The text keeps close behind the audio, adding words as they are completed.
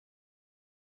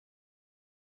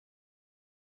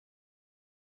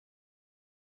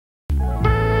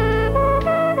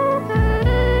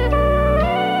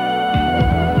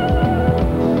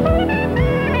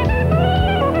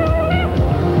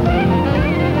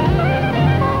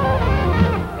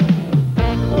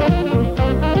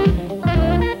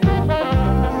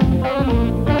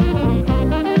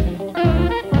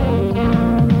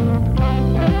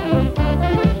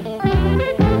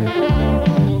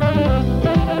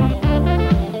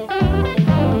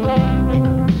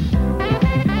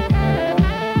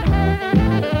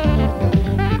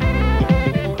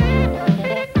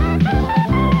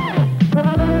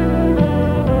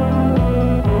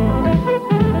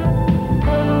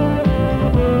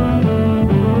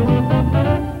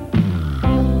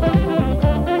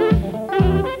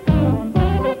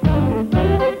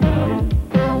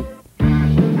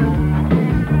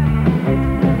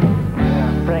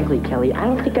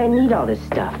read all this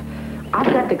stuff. I've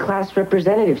got the class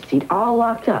representative seat all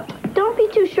locked up. Don't be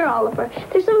too sure, Oliver.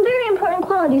 There's some very important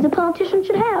qualities a politician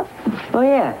should have. Oh,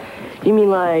 yeah. You mean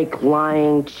like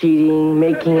lying, cheating,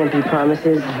 making empty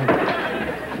promises?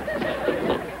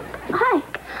 Hi.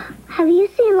 Have you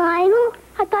seen Lionel?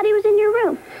 I thought he was in your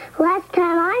room. Last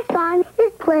time I saw him, he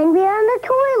was playing behind the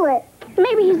toilet.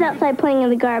 Maybe he's outside playing in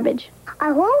the garbage.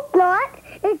 I hope not.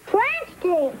 It's trash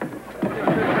day.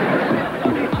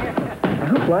 I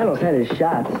hope Lionel's had his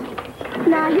shots.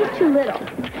 Nah, he's too little.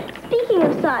 Speaking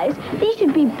of size, these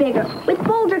should be bigger, with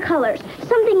bolder colors,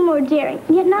 something more daring,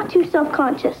 yet not too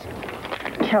self-conscious.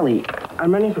 Kelly,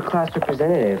 I'm running for class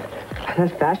representative. I'm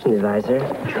not fashion advisor.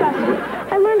 Trust me,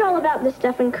 I learned all about this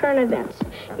stuff in current events.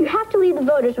 You have to leave the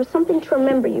voters with something to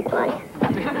remember you by.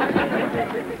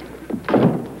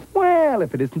 Well,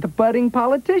 if it isn't the budding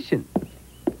politician.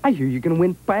 I hear you're going to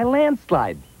win by a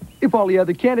landslide. If all the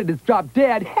other candidates drop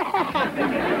dead.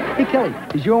 Hey, Kelly,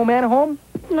 is your old man at home?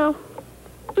 No.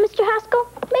 Mr. Haskell,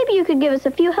 maybe you could give us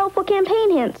a few helpful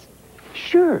campaign hints.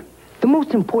 Sure. The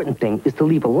most important thing is to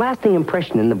leave a lasting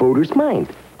impression in the voter's mind.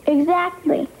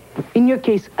 Exactly. In your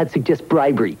case, I'd suggest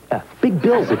bribery. Big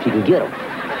bills if you can get them.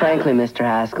 Frankly, Mr.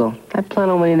 Haskell, I plan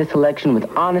on winning this election with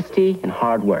honesty and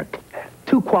hard work.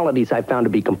 Two qualities I found to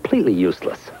be completely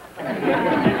useless.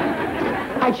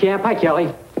 Hi, Champ. Hi,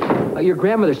 Kelly. Your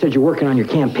grandmother said you're working on your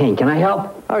campaign. Can I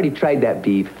help? I already tried that,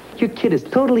 Beeve. Your kid is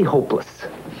totally hopeless.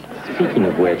 Speaking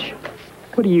of which,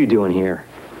 what are you doing here?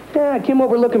 Yeah, I came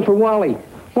over looking for Wally.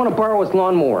 Want to borrow his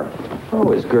lawnmower.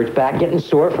 Oh, is Gert's back getting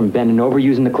sore from bending over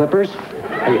using the clippers?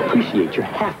 I appreciate your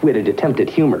half-witted attempt at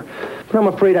humor, but I'm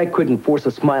afraid I couldn't force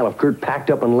a smile if Gert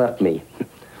packed up and left me.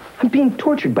 I'm being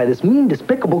tortured by this mean,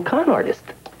 despicable con artist.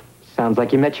 Sounds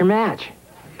like you met your match.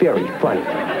 Very funny.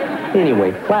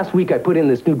 Anyway, last week I put in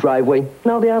this new driveway.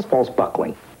 Now the asphalt's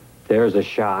buckling. There's a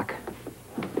shock.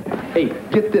 Hey,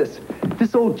 get this.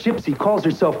 This old gypsy calls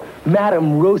herself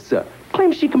Madame Rosa.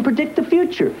 Claims she can predict the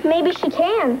future. Maybe she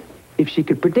can. If she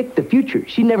could predict the future,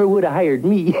 she never would have hired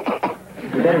me.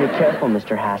 You better be careful,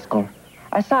 Mr. Haskell.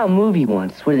 I saw a movie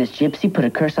once where this gypsy put a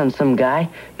curse on some guy,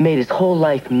 made his whole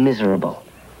life miserable.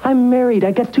 I'm married.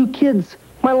 I got 2 kids.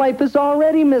 My life is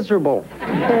already miserable.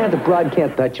 The broad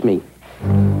can't touch me.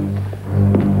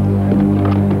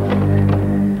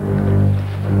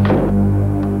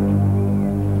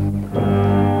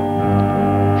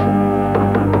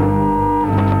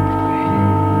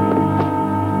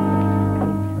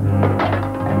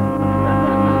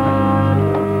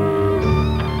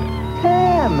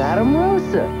 Madame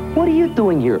Rosa, what are you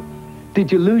doing here?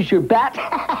 Did you lose your bat?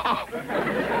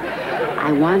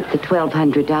 I want the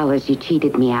 $1,200 you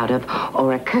cheated me out of,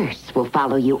 or a curse will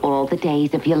follow you all the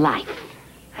days of your life.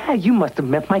 You must have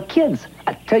met my kids.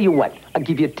 I tell you what, I'll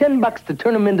give you $10 to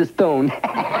turn them into stone.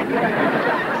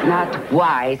 It's not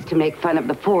wise to make fun of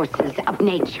the forces of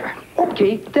nature.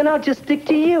 Okay, then I'll just stick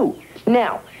to you.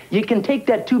 Now, you can take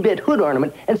that 2-bit hood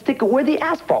ornament and stick it where the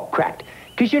asphalt cracked,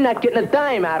 because you're not getting a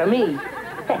dime out of me.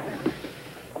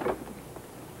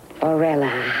 Orella,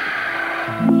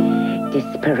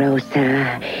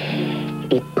 disperosa,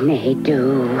 it may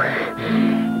do.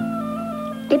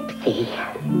 Dipsy.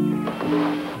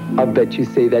 I'll bet you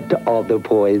say that to all the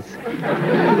boys.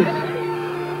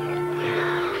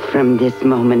 From this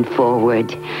moment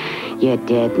forward, you're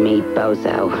dead meat,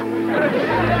 bozo.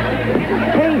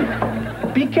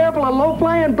 Hey, be careful of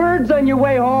low-flying birds on your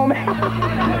way home.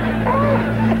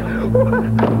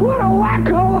 What a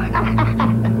wacko!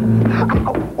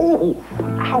 Oh,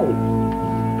 ow.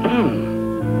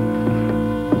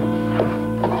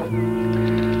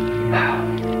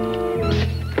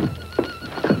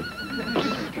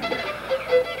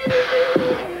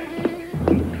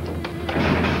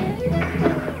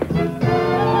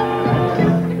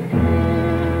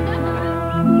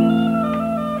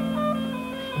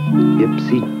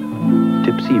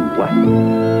 Dipsy what?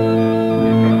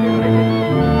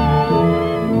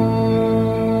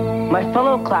 My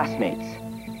fellow classmates,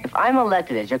 if I'm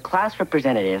elected as your class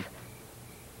representative,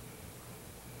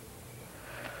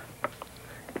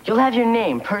 you'll have your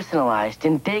name personalized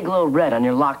in day-glow red on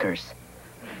your lockers.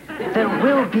 There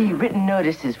will be written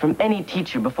notices from any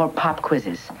teacher before pop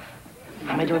quizzes.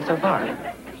 How am I doing so far?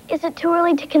 Is it too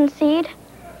early to concede?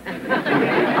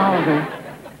 Oliver,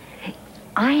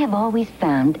 I have always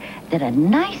found that a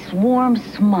nice, warm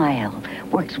smile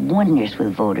works wonders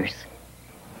with voters.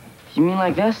 You mean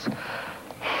like this? Get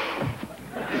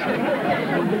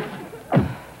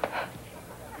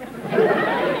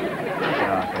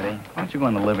off, Eddie. Why don't you go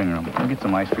in the living room? I'll get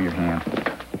some ice for your hand.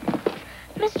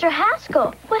 Mr.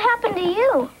 Haskell, what happened to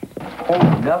you?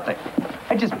 Oh, nothing.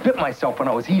 I just bit myself when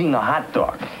I was eating a hot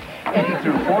dog. Eddie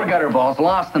threw 4 gutter balls,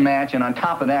 lost the match, and on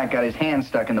top of that, got his hand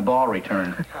stuck in the ball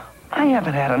return. I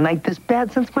haven't had a night this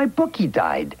bad since my bookie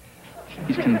died.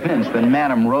 He's convinced that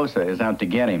Madame Rosa is out to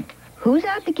get him. Who's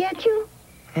out to get you?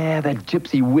 Yeah, that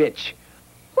gypsy witch.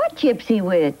 What gypsy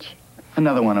witch?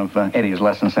 Another one of Eddie's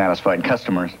less than satisfied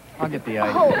customers. I'll get the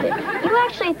idea. Hold it. You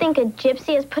actually think a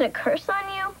gypsy has put a curse on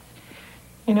you?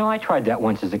 You know, I tried that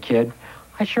once as a kid.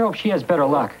 I sure hope she has better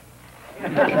luck.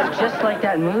 It's just like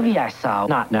that movie I saw.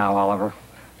 Not now, Oliver.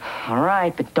 All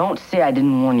right, but don't say I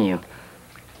didn't warn you.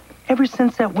 Ever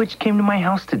since that witch came to my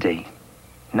house today,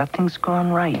 nothing's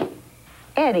gone right.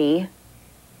 Eddie,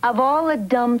 of all the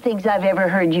dumb things I've ever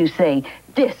heard you say,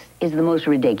 this is the most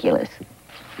ridiculous.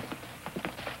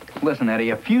 Listen, Eddie,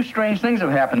 a few strange things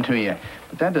have happened to you,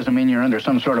 but that doesn't mean you're under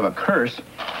some sort of a curse.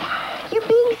 You're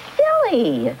being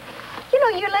silly. You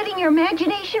know, you're letting your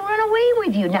imagination run away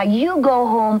with you. Now, you go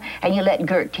home and you let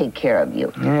Gert take care of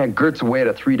you. Yeah, Gert's away at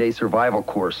a 3-day survival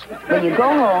course. When you go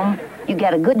home, you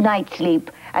get a good night's sleep,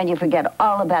 and you forget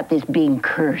all about this being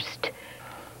cursed.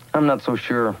 I'm not so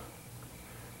sure.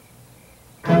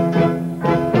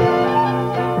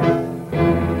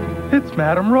 It's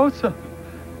Madame Rosa.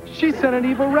 She sent an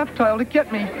evil reptile to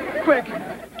get me. Quick,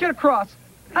 get across.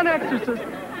 An exorcist.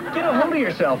 Get a hold of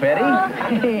yourself,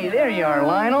 Eddie. Hey, there you are,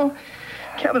 Lionel.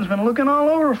 Kevin's been looking all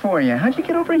over for you. How'd you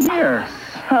get over here?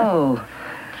 Oh,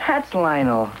 that's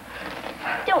Lionel.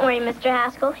 Don't worry, Mr.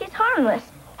 Haskell. He's harmless.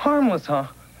 Harmless, huh?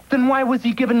 Then why was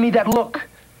he giving me that look?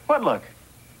 What look?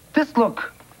 This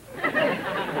look.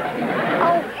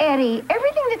 Oh, Eddie,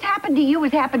 everything that's happened to you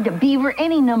has happened to Beaver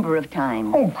any number of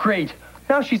times. Oh, great.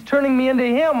 Now she's turning me into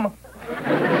him.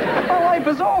 My life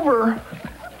is over.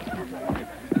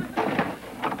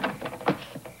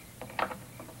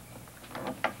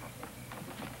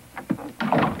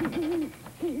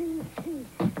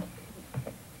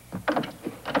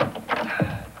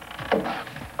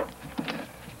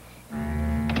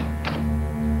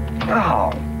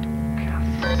 Oh,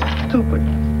 stupid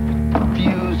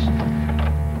fuse.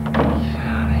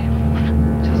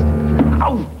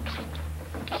 Ow!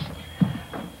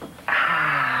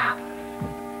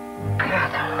 God,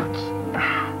 that hurts.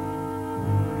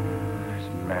 There's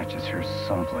matches here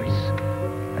someplace.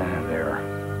 There.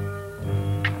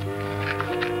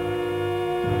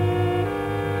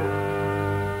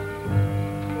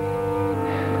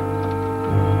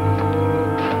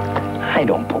 I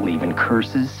don't believe in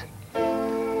curses.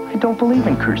 I don't believe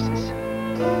in curses.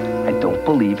 I don't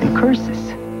believe in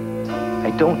curses. I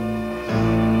don't...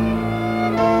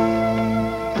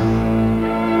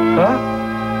 Huh?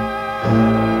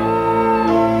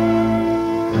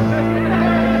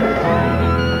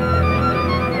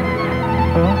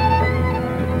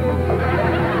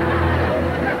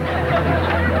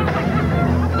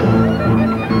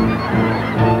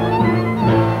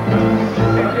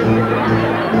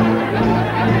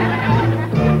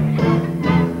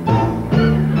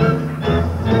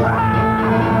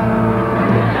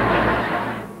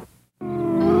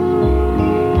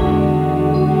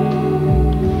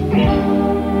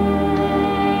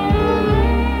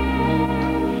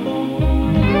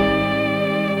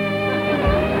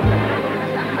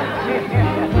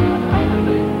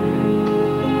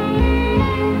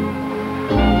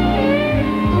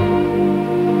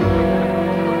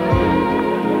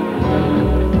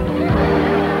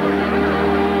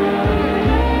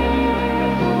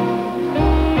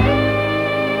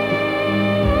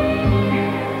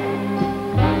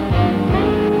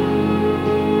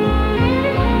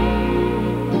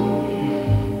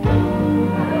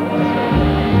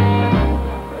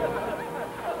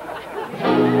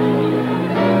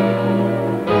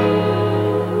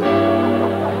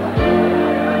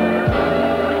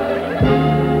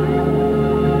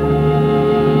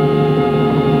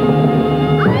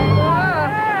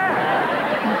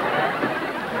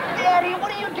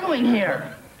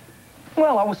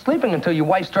 Sleeping until your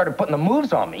wife started putting the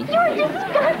moves on me. You're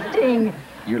disgusting.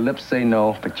 Your lips say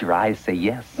no, but your eyes say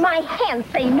yes. My hands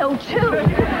say no, too.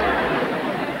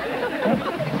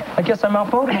 I guess I'm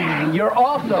outvoted. You're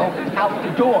also out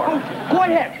the door. Go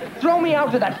ahead. Throw me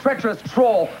out to that treacherous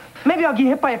troll. Maybe I'll get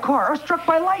hit by a car or struck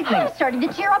by lightning. I'm starting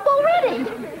to cheer up already.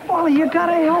 Wally, you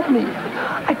gotta help me.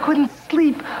 I couldn't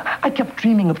sleep. I kept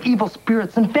dreaming of evil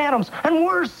spirits and phantoms and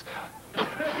worse.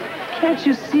 Can't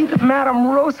you see that Madame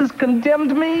Rosa's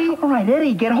condemned me? All right,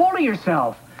 Eddie, get hold of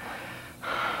yourself.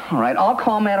 All right, I'll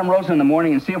call Madame Rosa in the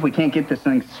morning and see if we can't get this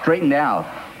thing straightened out.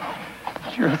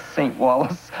 You're a saint,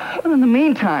 Wallace. But in the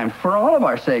meantime, for all of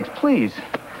our sakes, please,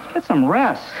 get some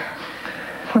rest.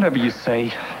 Whatever you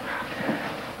say.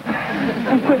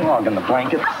 And quit hogging the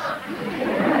blankets.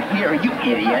 Here, you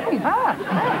idiot. Ah.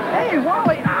 Hey,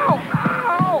 Wally, ow!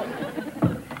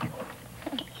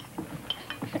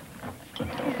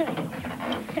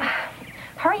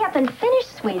 Hurry up and finish,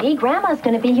 sweetie. Grandma's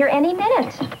going to be here any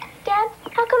minute. Dad,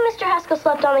 how come Mr. Haskell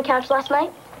slept on the couch last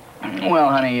night? Well,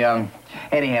 honey,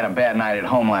 Eddie had a bad night at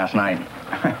home last night.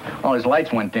 All his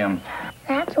lights went dim.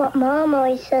 That's what Mom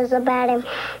always says about him.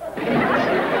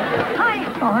 Hi.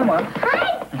 Oh, hi, Mom.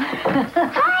 Hi!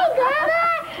 Hi,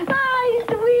 Grandma! Hi,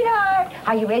 sweetheart.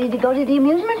 Are you ready to go to the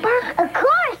amusement park? Of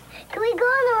course! Can we go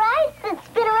on the rides and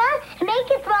spin around and make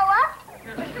you throw up?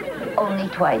 Only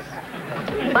twice.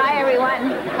 Bye,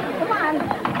 everyone. Come on.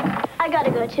 I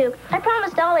gotta go, too. I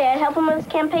promised Ollie I'd help him with his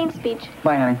campaign speech.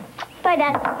 Bye, honey. Bye,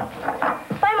 Dad.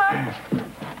 Bye, Mom.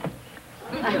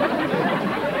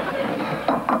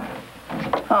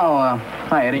 Oh,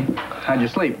 hi, Eddie. How'd you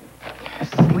sleep?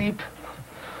 Sleep?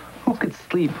 Who could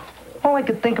sleep? All I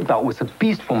could think about was a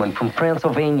beast woman from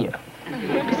Transylvania.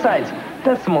 Besides,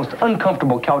 that's the most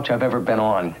uncomfortable couch I've ever been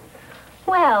on.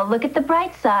 Well, look at the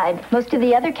bright side. Most of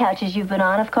the other couches you've been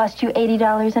on have cost you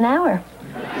 $80 an hour.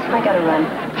 I gotta run.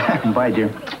 Bye, dear.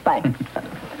 Bye.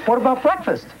 What about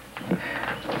breakfast?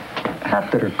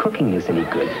 Not that her cooking is any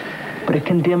good, but a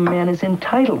condemned man is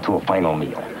entitled to a final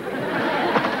meal.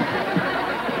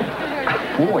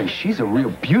 Boy, she's a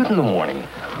real beaut in the morning.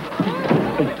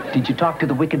 Hey, did you talk to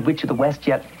the Wicked Witch of the West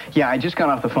yet? Yeah, I just got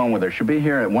off the phone with her. She'll be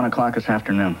here at 1 o'clock this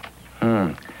afternoon.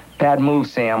 Bad move,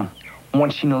 Sam.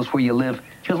 Once she knows where you live,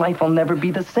 your life will never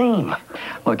be the same.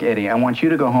 Look, Eddie, I want you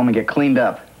to go home and get cleaned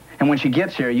up. And when she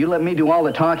gets here, you let me do all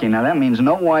the talking. Now, that means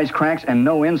no wisecracks and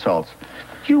no insults.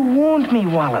 You warned me,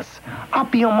 Wallace. I'll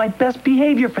be on my best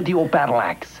behavior for the old battle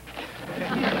axe.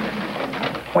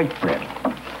 White bread.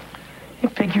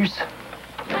 It figures.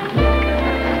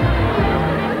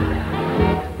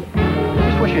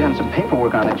 Just wish you'd done some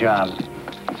paperwork on the job.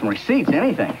 Some receipts,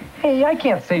 anything. Hey, I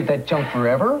can't save that junk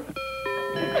forever.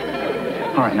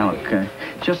 All right, now, look,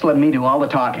 just let me do all the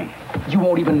talking. You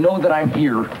won't even know that I'm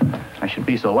here. I should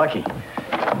be so lucky.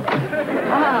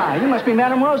 Ah, you must be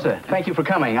Madame Rosa. Thank you for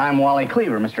coming. I'm Wally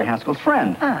Cleaver, Mr. Haskell's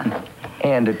friend.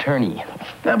 And attorney.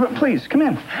 But please, come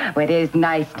in. Well, it is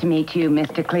nice to meet you,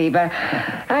 Mr. Cleaver.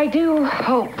 I do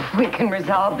hope we can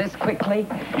resolve this quickly.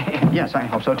 Yes, I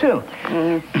hope so, too.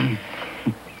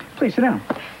 Please sit down.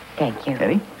 Thank you.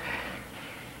 Eddie?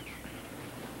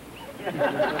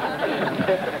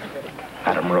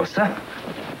 Madam Rosa.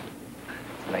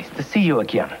 Nice to see you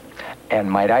again. And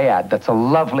might I add, that's a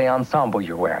lovely ensemble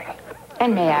you're wearing.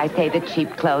 And may I say that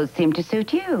cheap clothes seem to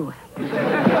suit you.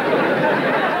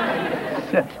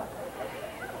 Sit.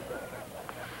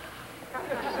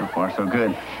 So far, so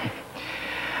good.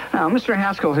 Now, Mr.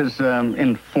 Haskell has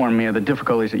informed me of the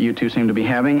difficulties that you two seem to be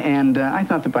having, and I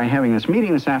thought that by having this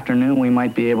meeting this afternoon, we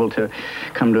might be able to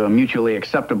come to a mutually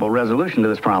acceptable resolution to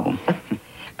this problem.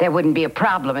 There wouldn't be a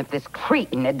problem if this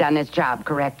cretin had done his job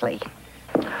correctly.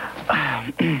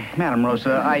 Madam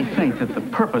Rosa, I think that the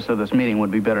purpose of this meeting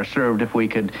would be better served if we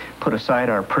could put aside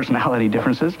our personality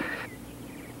differences.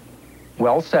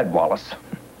 Well said, Wallace.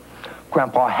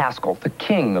 Grandpa Haskell, the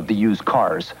king of the used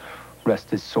cars,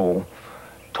 rest his soul,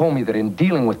 told me that in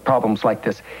dealing with problems like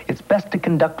this, it's best to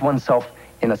conduct oneself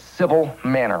in a civil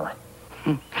manner.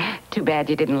 Too bad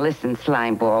you didn't listen,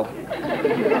 Slimeball.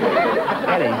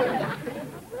 Eddie.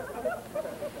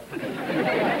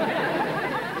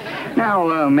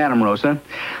 Now, Madam Rosa,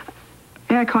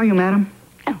 may I call you Madam?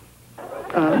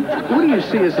 What do you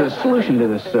see as a solution to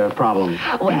this problem?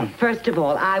 Well, first of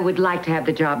all, I would like to have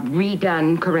the job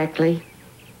redone correctly.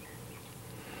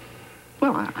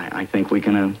 Well, I think we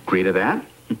can agree to that.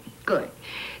 Good.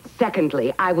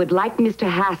 Secondly, I would like Mr.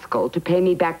 Haskell to pay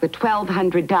me back the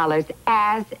 $1,200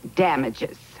 as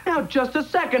damages. Now, just a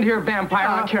second here,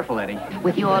 vampire. Careful, Eddie.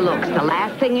 With your looks, the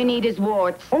last thing you need is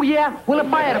warts. Oh, yeah? Well,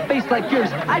 if I had a face like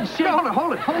yours, I'd shave...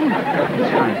 Hold it.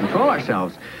 Let's try and control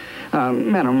ourselves.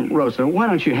 Madam Rosa, why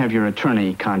don't you have your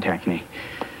attorney contact me?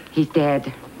 He's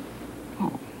dead.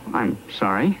 Oh, I'm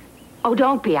sorry. Oh,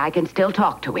 don't be. I can still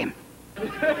talk to him. You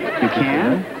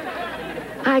can?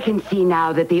 I can see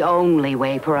now that the only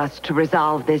way for us to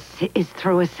resolve this is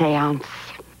through a seance.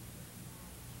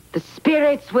 The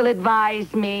spirits will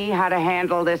advise me how to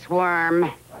handle this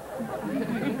worm.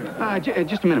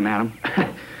 Just a minute, madam.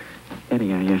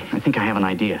 Eddie, I think I have an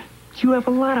idea. You have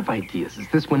a lot of ideas. Is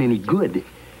this one any good?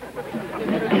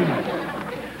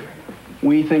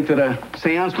 We think that a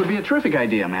seance would be a terrific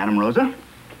idea, Madam Rosa.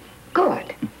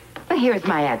 Good. Well, here's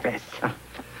my address.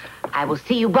 I will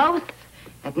see you both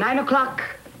at 9 o'clock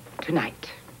tonight.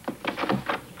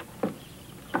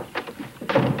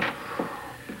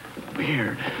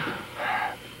 Weird.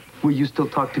 Will you still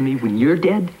talk to me when you're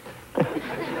dead?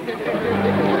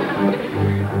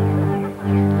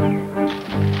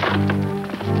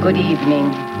 Good evening.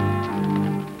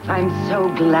 I'm so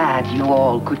glad you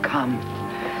all could come.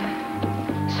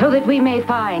 So that we may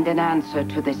find an answer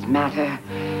to this matter,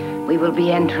 we will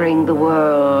be entering the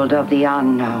world of the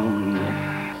unknown.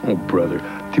 Oh, brother,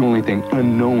 the only thing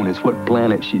unknown is what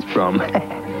planet she's from.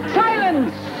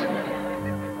 Silence!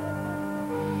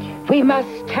 We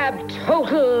must have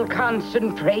total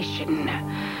concentration.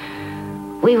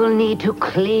 We will need to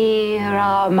clear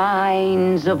our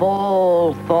minds of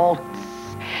all thoughts.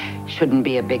 Shouldn't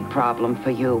be a big problem for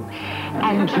you.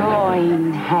 And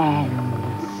join hands.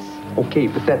 Okay,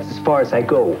 but that's as far as I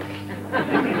go.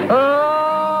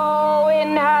 Oh,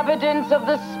 inhabitants of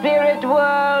the spirit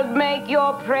world, make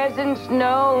your presence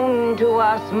known to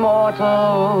us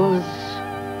mortals.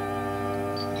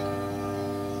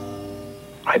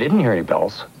 I didn't hear any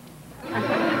bells.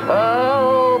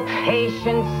 Oh,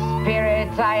 patient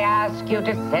spirits, I ask you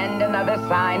to send another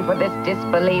sign for this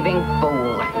disbelieving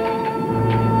fool.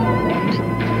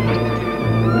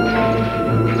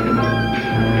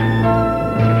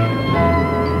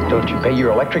 Don't you pay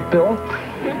your electric bill?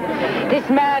 This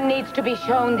man needs to be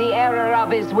shown the error of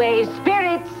his ways.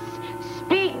 Spirits,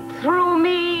 speak through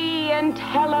me and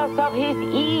tell us of his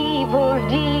evil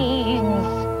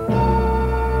deeds.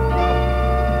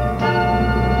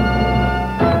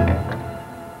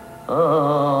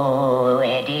 Oh,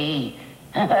 Eddie,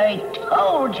 I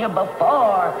told you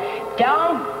before,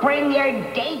 don't bring your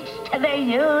dates to the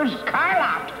used car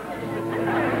lot.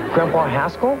 Grandpa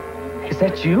Haskell? Is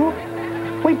that you?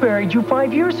 We buried you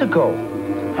 5 years ago.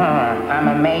 I'm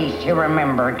amazed you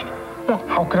remembered. Well,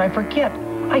 how could I forget?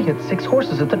 I hit 6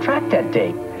 horses at the track that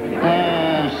day.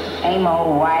 Same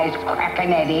old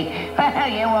wisecracking, Eddie.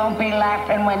 You won't be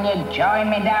laughing when you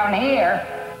join me down here.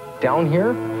 Down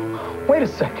here? Wait a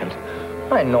second.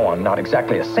 I know I'm not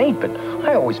exactly a saint, but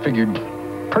I always figured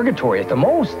purgatory at the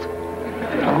most.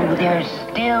 Oh, there's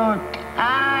still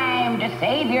time to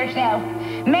save yourself.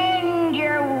 Mend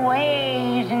your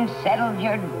ways and settle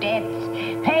your debts.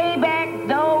 Pay back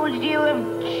those you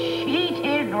have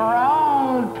cheated,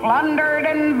 wronged, plundered,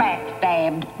 and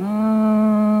backstabbed.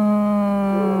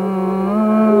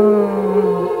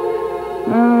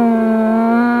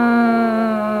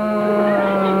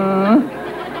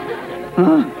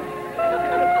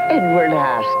 Edward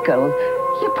Haskell,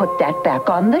 you put that back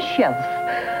on the shelf.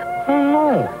 Oh,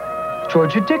 no.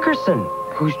 Georgia Dickerson.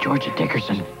 Who's Georgia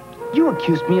Dickerson? You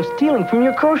accused me of stealing from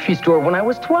your grocery store when I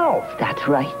was 12. That's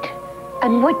right.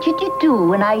 And what did you do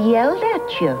when I yelled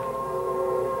at you?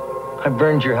 I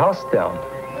burned your house down.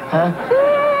 Huh?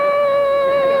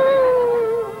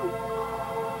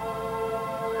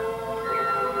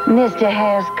 Mr.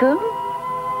 Haskell,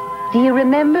 do you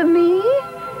remember me?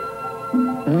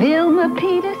 Vilma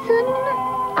Peterson?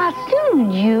 I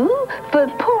sued you for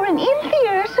pouring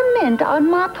inferior cement on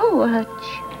my porch.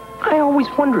 I always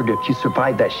wondered if you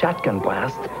survived that shotgun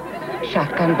blast.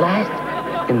 Shotgun blast?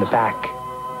 In the back.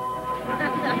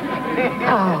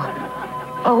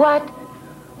 Oh, what?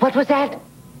 What was that?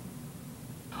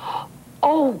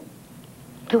 Oh,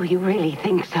 do you really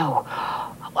think so?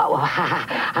 Oh,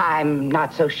 I'm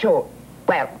not so sure.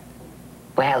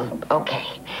 Well, okay.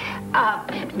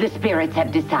 The spirits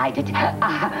have decided.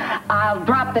 I'll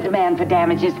drop the demand for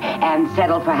damages and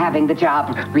settle for having the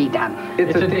job redone.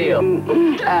 It's a deal.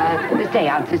 The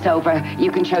seance is over.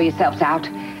 You can show yourselves out.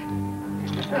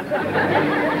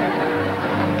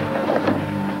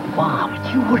 Wow,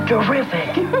 you were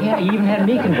terrific. Yeah, you even had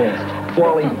me convinced.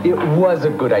 Wally, it was a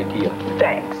good idea.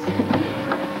 Thanks.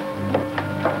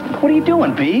 What are you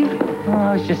doing, Beeve? Oh,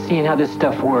 I was just seeing how this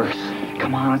stuff works.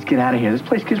 Come on, let's get out of here. This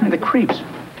place gives me the creeps.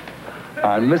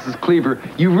 Mrs. Cleaver,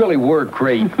 you really were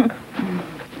great.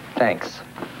 Thanks.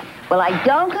 Well, I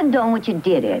don't condone what you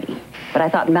did, Eddie. But I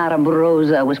thought Madame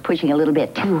Rosa was pushing a little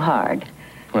bit too hard.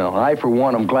 Well, I, for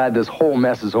one, am glad this whole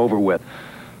mess is over with.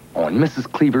 Oh, and Mrs.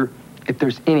 Cleaver, if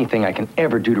there's anything I can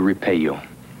ever do to repay you.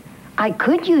 I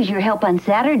could use your help on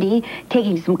Saturday,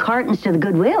 taking some cartons to the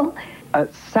Goodwill.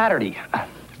 Saturday.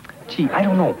 Gee, I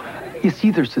don't know. You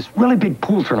see, there's this really big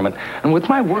pool tournament, and with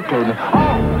my workload...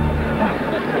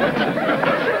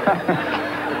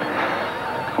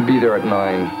 I'll be there at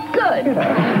 9. Good. Get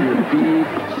out of here, Beeve.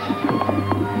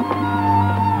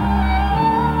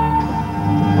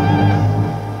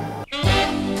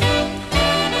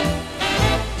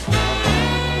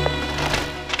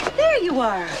 There you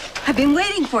are. I've been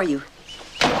waiting for you.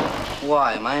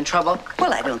 Why? Am I in trouble?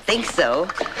 Well, I don't think so.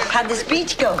 How'd the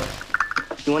speech go?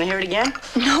 You want to hear it again?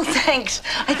 No, thanks.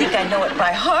 I think I know it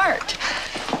by heart.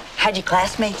 How'd your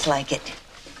classmates like it?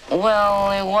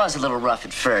 Well, it was a little rough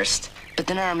at first. But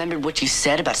then I remembered what you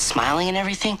said about smiling and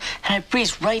everything, and I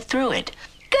breezed right through it.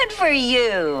 Good for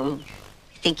you.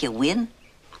 Think you'll win?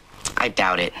 I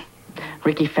doubt it.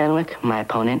 Ricky Fenwick, my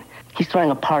opponent, he's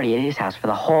throwing a party at his house for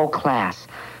the whole class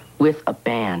with a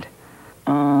band.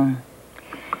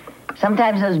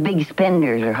 Sometimes those big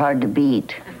spenders are hard to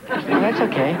beat. Well, that's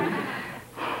okay.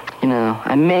 You know,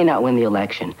 I may not win the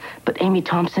election, but Amy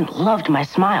Thompson loved my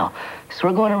smile, so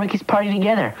we're going to Ricky's party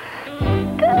together.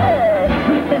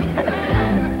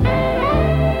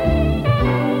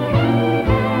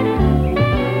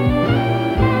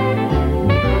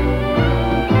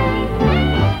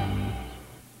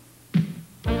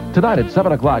 Tonight at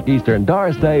 7 o'clock Eastern,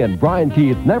 Doris Day and Brian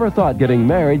Keith never thought getting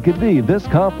married could be this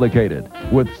complicated.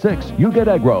 With 6, you get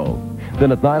egg roll.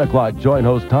 Then at 9 o'clock, join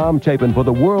host Tom Chapin for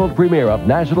the world premiere of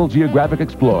National Geographic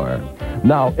Explorer.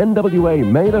 Now, NWA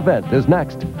Main Event is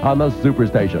next on the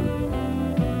Superstation.